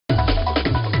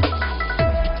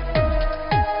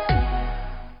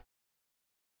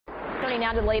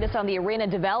Now to the latest on the arena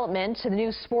development. The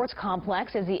new sports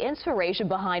complex is the inspiration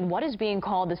behind what is being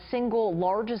called the single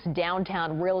largest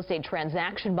downtown real estate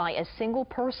transaction by a single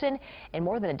person in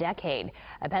more than a decade.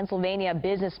 A Pennsylvania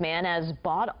businessman has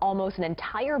bought almost an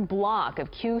entire block of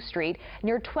Q Street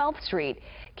near 12th Street.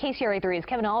 KCRA 3's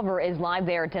Kevin Oliver is live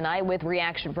there tonight with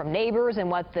reaction from neighbors and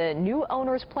what the new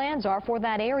owner's plans are for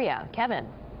that area. Kevin.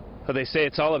 Well, they say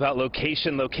it's all about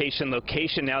location, location,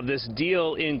 location. Now, this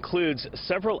deal includes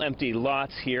several empty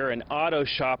lots here, an auto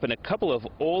shop, and a couple of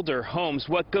older homes.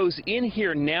 What goes in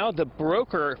here now, the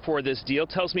broker for this deal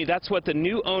tells me that's what the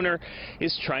new owner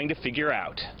is trying to figure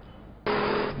out.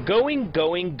 Going,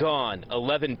 gone.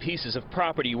 11 pieces of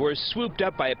property were swooped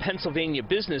up by a Pennsylvania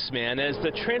businessman as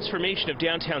the transformation of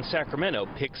downtown Sacramento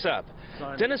picks up.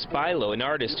 Dennis Bilo, an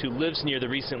artist who lives near the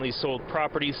recently sold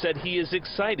property, said he is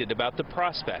excited about the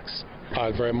prospects.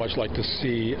 I'd very much like to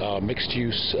see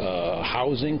mixed-use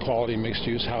housing, quality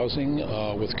mixed-use housing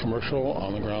with commercial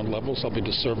on the ground level, something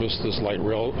to service this light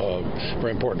rail,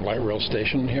 very important light rail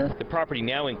station here. The property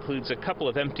now includes a couple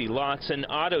of empty lots, an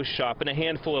auto shop, and a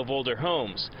handful of older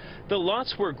homes. The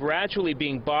lots were gradually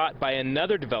being bought by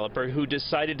another developer who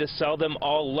decided to sell them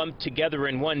all lumped together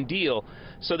in one deal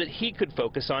so that he could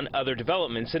focus on other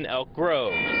developments in Elk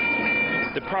Grove.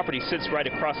 The property sits right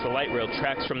across the light rail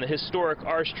tracks from the historic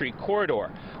R Street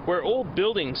corridor, where old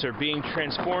buildings are being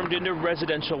transformed into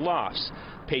residential lofts.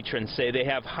 Patrons say they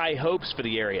have high hopes for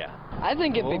the area. I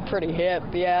think it'd be pretty hip,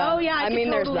 yeah. Oh, yeah, I mean,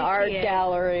 there's totally the art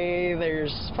gallery,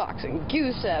 there's Fox and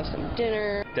Goose have some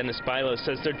dinner. Dennis Bilo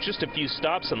says there are just a few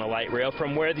stops on the light rail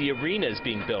from where the arena is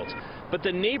being built, but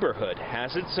the neighborhood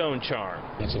has its own charm.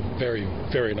 It's a very,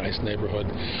 very nice neighborhood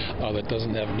that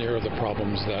doesn't have near the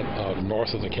problems that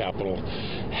north of the Capitol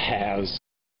has.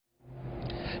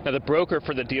 Now, the broker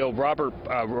for the deal,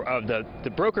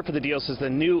 the broker for the deal says the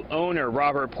new owner,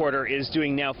 Robert Porter, is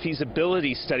doing now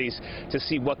feasibility studies to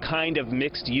see what kind of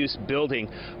mixed-use building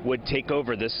would take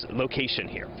over this location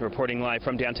here. Reporting live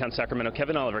from downtown Sacramento,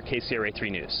 Kevin Oliver, KCRA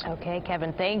 3 News. Okay,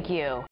 Kevin, thank you.